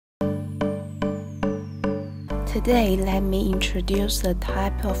Today, let me introduce the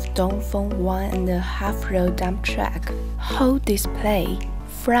type of Dongfeng 1.5-row dump truck. Whole display: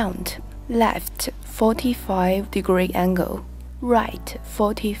 front, left 45-degree angle, right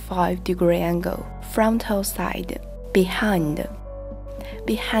 45-degree angle, frontal side, behind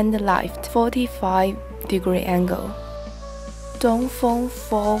left 45-degree angle. Dongfeng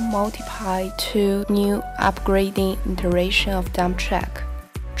 4 multiply 2 new upgrading iteration of dump truck.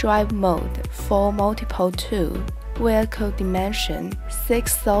 Drive mode 4 multiple 2. Vehicle dimension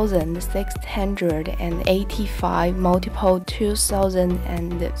 6,685 multiple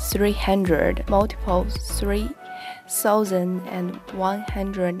 2,300 multiple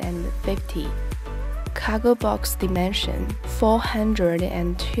 3,150. Cargo box dimension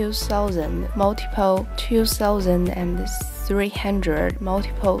 402,000 multiple 2,300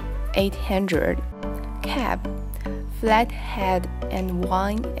 multiple 800. Cab flat head and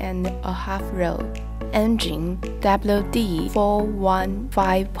 1.5 row. Engine WD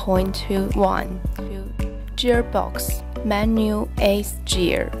 415.21. Gearbox manual 8th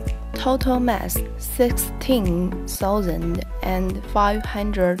gear. Total mass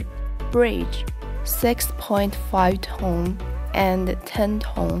 16,500. Bridge 6.5 ton and 10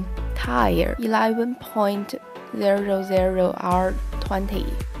 ton. Tire 11.00 R20.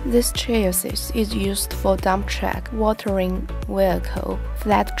 This chassis is used for dump truck, watering vehicle,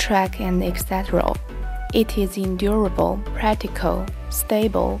 flat truck, and etc. It is endurable, practical,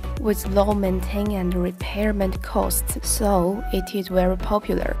 stable, with low maintenance and repairment costs, so it is very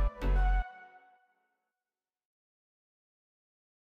popular.